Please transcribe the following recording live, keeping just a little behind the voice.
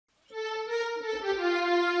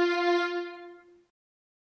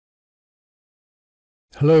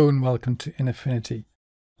Hello and welcome to Affinity.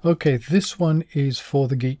 Okay, this one is for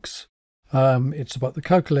the geeks. It's about the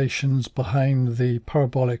calculations behind the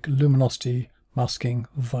parabolic luminosity masking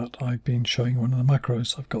that I've been showing one of the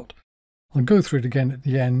macros I've got. I'll go through it again at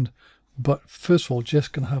the end, but first of all,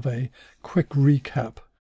 just going to have a quick recap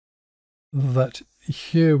that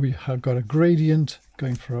here we have got a gradient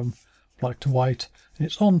going from black to white, and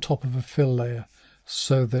it's on top of a fill layer,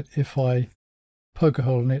 so that if I poke a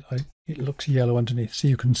hole in it, it looks yellow underneath, so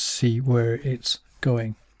you can see where it's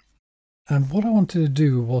going. And what I wanted to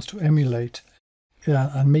do was to emulate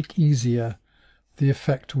and make easier the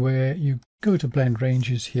effect where you go to blend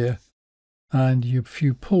ranges here, and if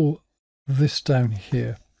you pull this down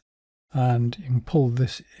here, and you can pull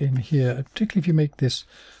this in here, particularly if you make this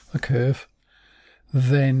a curve,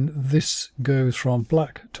 then this goes from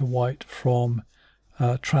black to white, from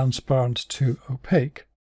transparent to opaque.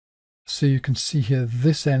 So you can see here,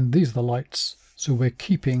 this end, these are the lights, so we're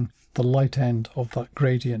keeping the light end of that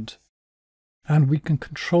gradient. And we can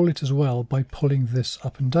control it as well by pulling this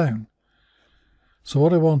up and down. So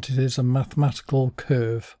what I wanted is a mathematical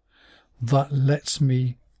curve that lets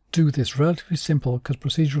me do this relatively simple, because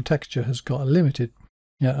procedural texture has got a limited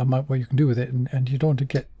amount what you can do with it, and you don't want to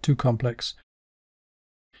get too complex.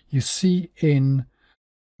 You see in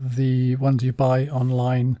the ones you buy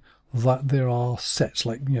online that there are sets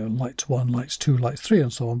like, lights 1, lights 2, lights 3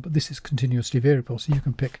 and so on, but this is continuously variable, so you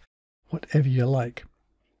can pick whatever you like.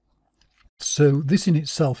 So this in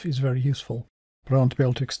itself is very useful, but I want to be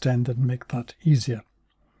able to extend and make that easier.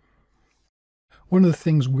 One of the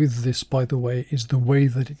things with this, by the way, is the way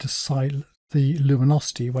that it decides the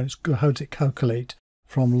luminosity, when it's how does it calculate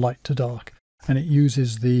from light to dark, and it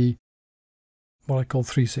uses the what I call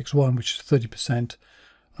 361, which is 30%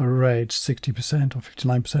 red, 60% or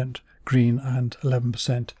 59% green, and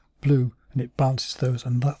 11% blue, and it balances those,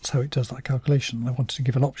 and that's how it does that calculation. I wanted to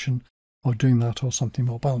give an option of doing that or something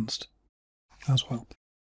more balanced as well.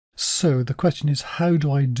 So the question is, how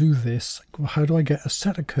do I do this? How do I get a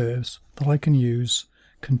set of curves that I can use,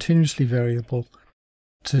 continuously variable,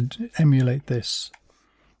 to emulate this?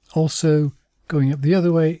 Also going up the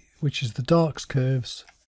other way, which is the darks curves.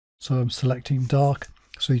 So I'm selecting dark.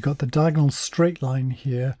 So you've got the diagonal straight line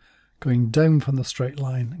here going down from the straight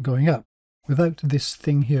line and going up without this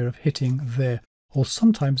thing here of hitting there. Or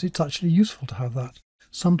sometimes it's actually useful to have that.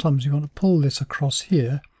 Sometimes you want to pull this across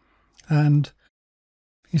here, and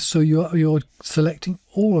so you're selecting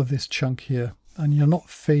all of this chunk here and you're not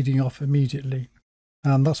fading off immediately.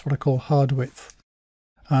 And that's what I call hard width.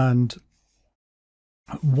 And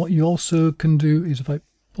what you also can do is, if I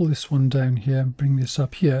pull this one down here and bring this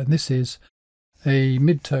up here, and this is a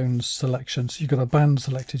midtones selection, so you've got a band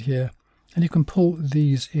selected here, and you can pull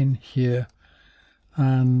these in here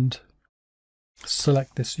and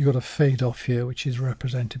select this. You've got a fade off here, which is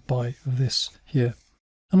represented by this here.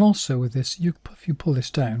 And also with this, if you pull this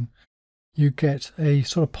down, you get a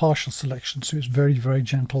sort of partial selection, so it's very, very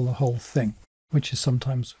gentle, the whole thing, which is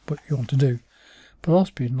sometimes what you want to do. But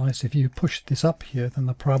also be nice if you push this up here, then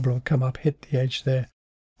the parabola will come up, hit the edge there,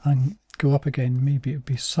 and go up again. Maybe it would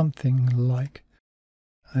be something like,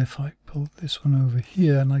 if I pull this one over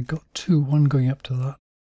here, and I got two, one going up to that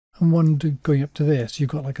and one going up to there, so you've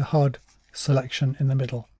got like a hard selection in the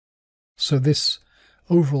middle. So this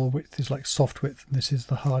overall width is like soft width, and this is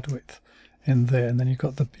the hard width in there, and then you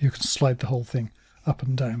can slide the whole thing up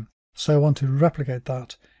and down. So I want to replicate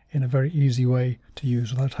that in a very easy way to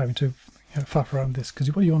use without having to faff around this, because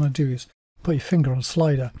what you want to do is put your finger on a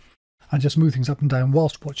slider and just move things up and down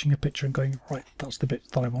whilst watching a picture and going, right, that's the bit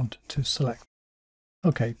that I want to select.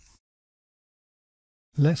 Okay,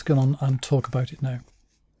 let's go on and talk about it now.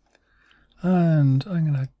 And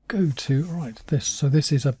I'm going to go to, right, this. So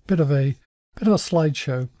this is a bit of a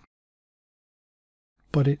slideshow,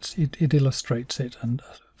 but it illustrates it, and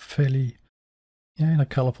fairly in a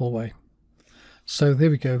colourful way. So there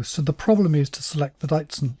we go. So the problem is to select the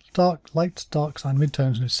lights, darks and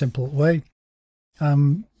midtones in a simple way.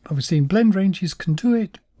 Obviously blend ranges can do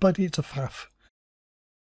it, but it's a faff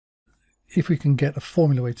if we can get a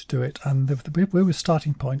formula way to do it. And where we're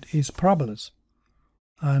starting point is parabolas.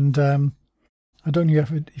 And I don't know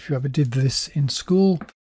if you ever did this in school.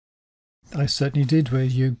 I certainly did, where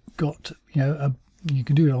you got, you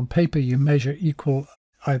can do it on paper. You measure equal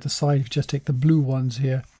either side. If you just take the blue ones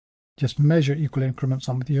here, just measure equal increments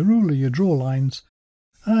on with your ruler, you draw lines,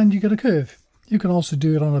 and you get a curve. You can also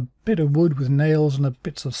do it on a bit of wood with nails and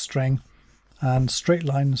bits of string, and straight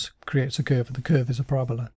lines creates a curve, and the curve is a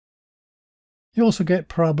parabola. You also get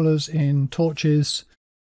parabolas in torches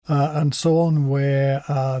and so on, where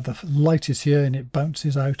the light is here and it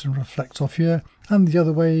bounces out and reflects off here, and the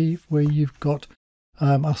other way where you've got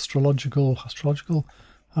astronomical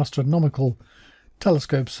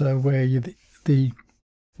telescopes where the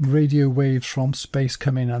radio waves from space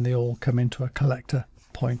come in and they all come into a collector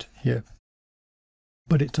point here.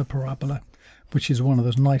 But it's a parabola, which is one of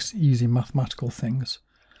those nice, easy mathematical things.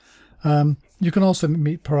 You can also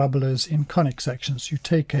meet parabolas in conic sections. You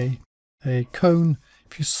take a cone,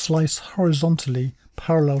 if you slice horizontally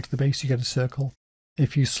parallel to the base, you get a circle.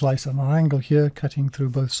 If you slice at an angle here, cutting through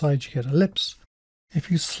both sides, you get an ellipse. If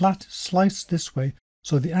you slice this way,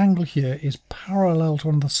 so the angle here is parallel to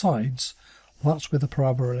one of the sides, that's where the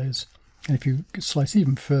parabola is. And if you slice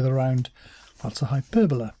even further around, that's a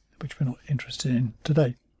hyperbola, which we're not interested in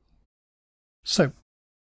today. So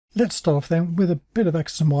let's start off then with a bit of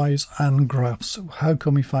X and Y's and graphs. How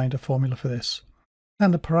can we find a formula for this?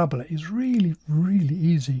 And the parabola is really, really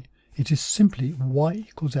easy. It is simply y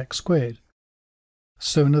equals x squared.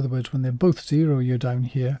 So in other words, when they're both 0, you're down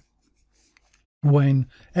here. When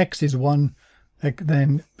x is 1,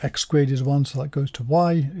 then x squared is 1, so that goes to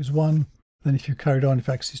y is 1. Then if you carried on, if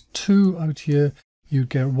x is 2 out here, you'd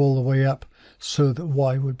get all the way up so that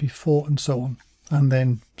y would be 4 and so on. And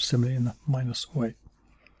then similarly in the minus way.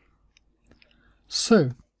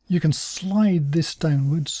 So you can slide this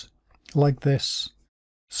downwards like this.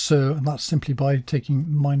 So, and that's simply by taking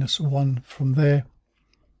minus 1 from there.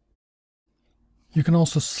 You can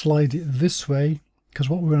also slide it this way, because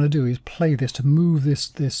what we're going to do is play this to move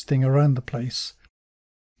this thing around the place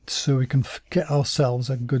so we can get ourselves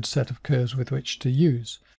a good set of curves with which to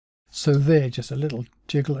use. So there, just a little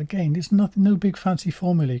jiggle. Again, it's no big fancy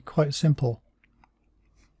formula, quite simple.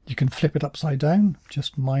 You can flip it upside down,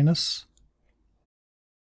 just minus.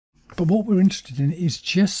 But what we're interested in is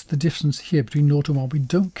just the difference here between 0 and 1. We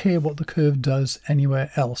don't care what the curve does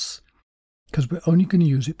anywhere else, because we're only going to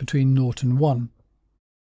use it between 0 and 1.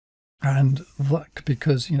 And that,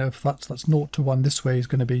 because, you know, if that's 0 to 1, this way is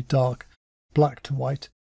going to be dark black to white,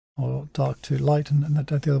 or dark to light, and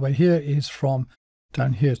the other way here is from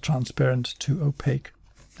down here transparent to opaque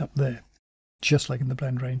up there, just like in the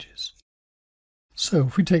blend ranges. So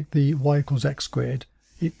if we take the y equals x squared,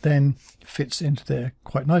 it then fits into there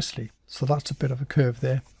quite nicely. So that's a bit of a curve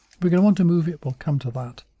there. We're going to want to move it, we'll come to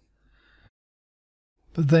that.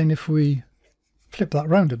 But then if we flip that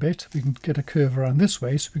round a bit, we can get a curve around this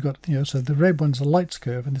way. So we've got, you know, so the red one's a lights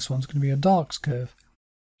curve and this one's going to be a darks curve.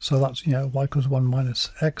 So that's, you know, y equals 1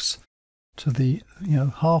 minus x to the, you know,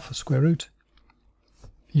 half a square root.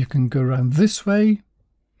 You can go around this way,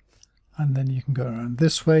 and then you can go around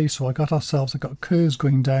this way. So I got curves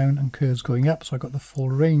going down and curves going up. So I got the full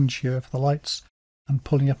range here for the lights and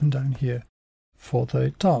pulling up and down here for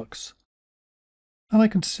the darks. And I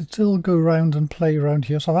can still go around and play around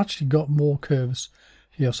here. So I've actually got more curves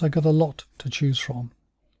here. So I got a lot to choose from.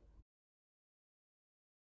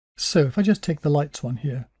 So if I just take the lights one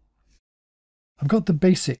here, I've got the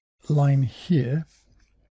basic line here.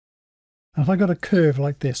 And if I got a curve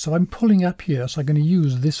like this, so I'm pulling up here, so I'm going to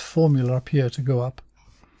use this formula up here to go up.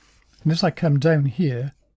 And as I come down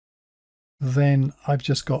here, then I've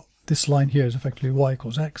just got this line here is effectively y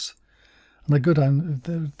equals x. And I go down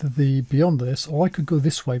the beyond this, or I could go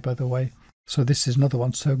this way, by the way. So this is another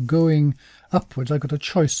one. So going upwards, I've got a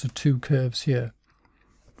choice of 2 curves here.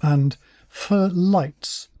 And for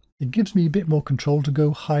lights, it gives me a bit more control to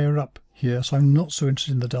go higher up here. So I'm not so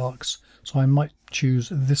interested in the darks. So I might choose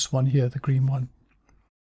this one here, the green one.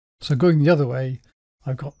 So going the other way,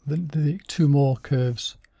 I've got the 2 more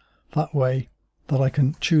curves that way that I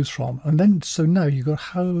can choose from. And then, so now you've got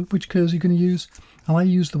which curves you're going to use. And I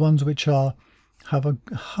use the ones which have a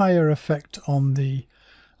higher effect on the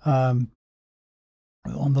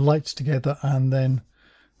lights together, and then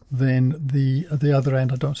the other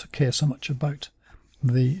end I don't care so much about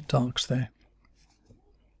the darks there.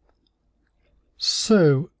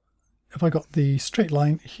 So if I got the straight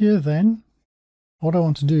line here, then what I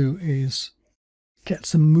want to do is get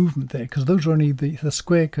some movement there, because those are only the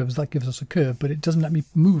square curves. That gives us a curve, but it doesn't let me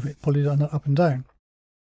move it, pull it up and down.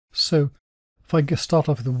 So if I start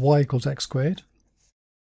off with the y equals x squared,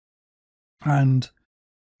 and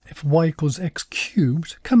if y equals x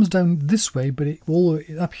cubed comes down this way, but all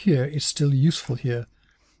up here is still useful here.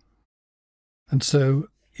 And so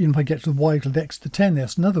even if I get to the y equals x to the 10 there,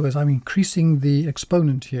 so in other words, I'm increasing the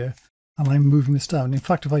exponent here, and I'm moving this down. In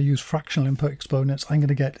fact, if I use fractional input exponents, I'm going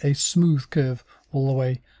to get a smooth curve all the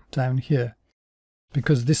way down here,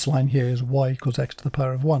 because this line here is y equals x to the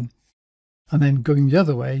power of 1. And then going the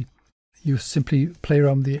other way, you simply play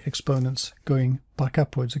around the exponents going back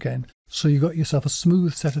upwards again. So you've got yourself a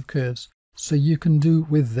smooth set of curves. So you can do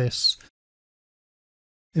with this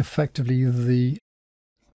effectively the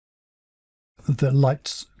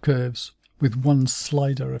lights curves with one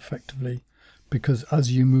slider effectively, because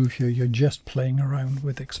as you move here, you're just playing around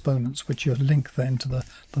with exponents, which you link then to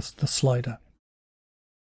the slider.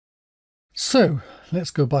 So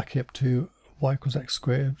let's go back up to y equals x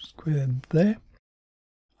squared there.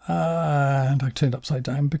 And I turned upside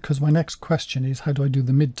down because my next question is, how do I do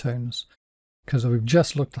the midtones? Because we've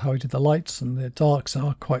just looked at how I did the lights, and the darks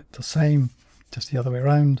are quite the same, just the other way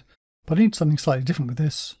around. But I need something slightly different with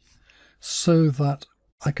this so that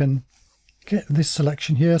I can get this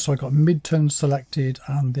selection here. So I got midtones selected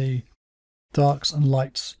and the darks and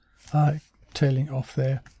lights tailing off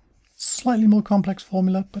there. Slightly more complex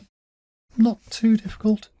formula, but not too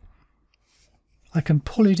difficult. I can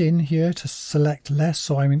pull it in here to select less.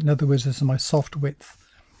 So in other words, this is my soft width,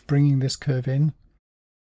 bringing this curve in.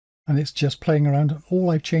 And it's just playing around. And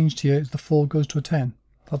all I've changed here is the 4 goes to a 10.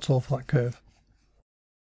 That's all for that curve.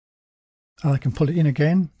 And I can pull it in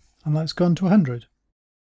again, and that's gone to 100.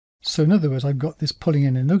 So in other words, I've got this pulling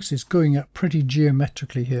in, and notice it's going up pretty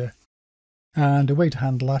geometrically here. And a way to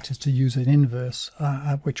handle that is to use an inverse,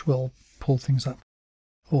 which will pull things up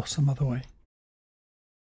or some other way.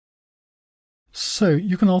 So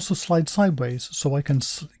you can also slide sideways, so I can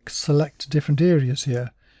select different areas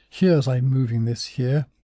here. Here's I'm moving this here.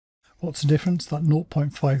 What's the difference? That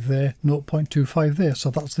 0.5 there, 0.25 there. So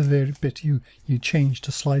that's the very bit you change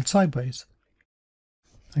to slide sideways.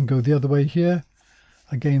 And go the other way here.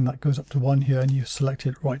 Again, that goes up to 1 here, and you select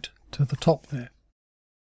it right to the top there.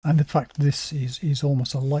 And in fact, this is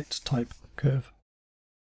almost a light type curve.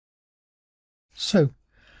 So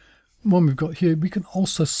one we've got here, we can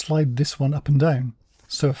also slide this one up and down.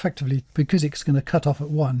 So effectively, because it's going to cut off at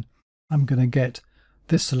 1, I'm going to get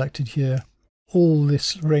this selected here. All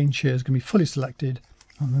this range here is going to be fully selected,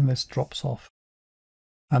 and then this drops off.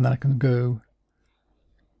 And then I can go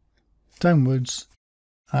downwards,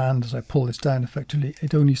 and as I pull this down, effectively,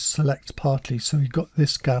 it only selects partly. So you've got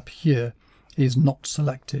this gap here is not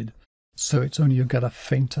selected. So it's only you'll get a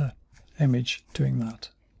fainter image doing that.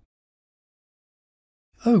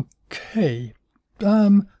 Okay,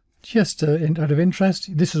 just out of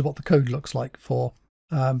interest, this is what the code looks like for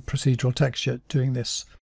procedural texture doing this.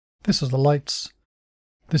 This is the lights,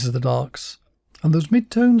 this is the darks, and those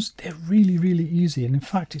midtones, they're really, really easy. And in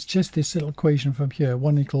fact, it's just this little equation from here,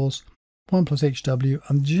 1 equals 1 plus HW,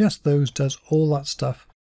 and just those does all that stuff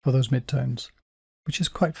for those midtones, which is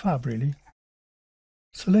quite fab, really.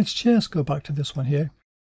 So let's just go back to this one here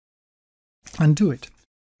and do it.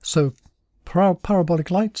 So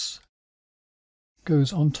parabolic lights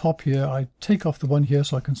goes on top here. I take off the one here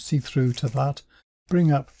so I can see through to that,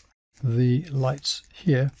 bring up the lights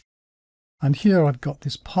here, and here I've got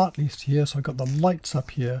this partly here, so I've got the lights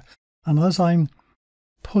up here, and as I'm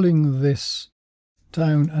pulling this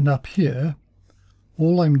down and up here,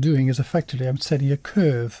 all I'm doing is effectively I'm setting a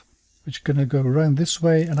curve which is going to go around this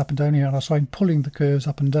way and up and down here, and so I'm pulling the curves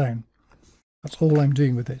up and down. That's all I'm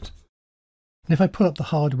doing with it. And if I pull up the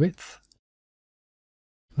hard width,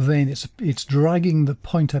 then it's dragging the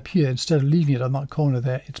point up here. Instead of leaving it on that corner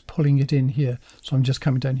there, it's pulling it in here. So I'm just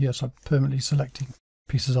coming down here, so I'm permanently selecting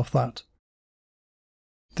pieces off that.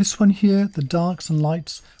 This one here, the darks and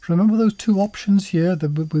lights, remember those two options here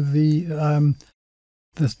with the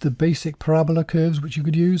basic parabola curves which you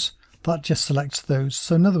could use? That just selects those.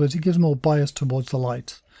 So in other words, it gives more bias towards the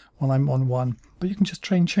light when I'm on one. But you can just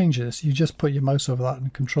change this. You just put your mouse over that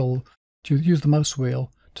and control, to use the mouse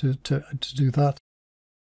wheel to do that.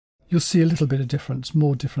 You'll see a little bit of difference,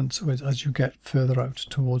 more difference as you get further out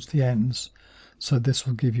towards the ends. So this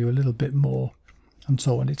will give you a little bit more and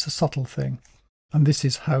so on. It's a subtle thing. And this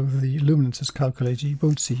is how the luminance is calculated. You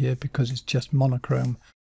won't see here because it's just monochrome.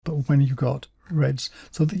 But when you've got reds,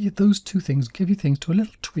 so those two things give you things to a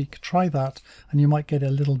little tweak. Try that and you might get a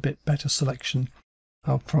little bit better selection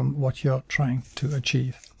from what you're trying to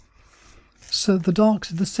achieve. So the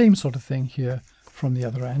darks are the same sort of thing here from the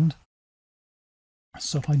other end.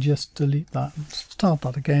 So if I just delete that and start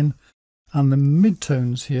that again, and the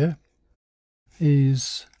midtones here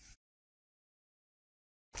is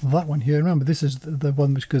that one here. Remember, this is the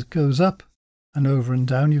one which goes up and over and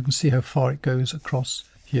down. You can see how far it goes across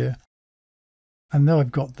here. And now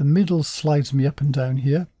I've got the middle slides me up and down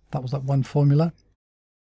here. That was that one formula.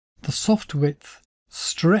 The soft width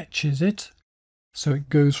stretches it, so it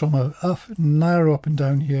goes from a narrow up and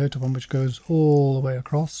down here to one which goes all the way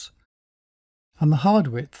across. And the hard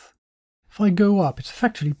width, if I go up, it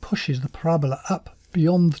effectively pushes the parabola up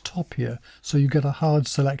beyond the top here, so you get a hard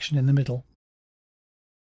selection in the middle.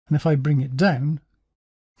 And if I bring it down,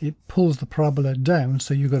 it pulls the parabola down,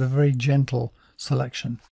 so you've got a very gentle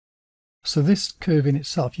selection. So this curve in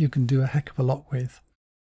itself you can do a heck of a lot with.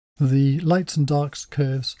 The lights and darks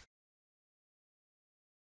curves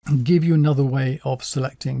give you another way of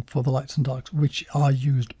selecting for the lights and darks, which are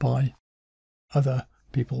used by other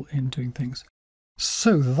people in doing things.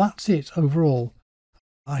 So that's it overall.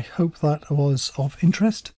 I hope that was of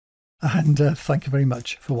interest, and thank you very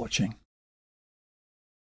much for watching.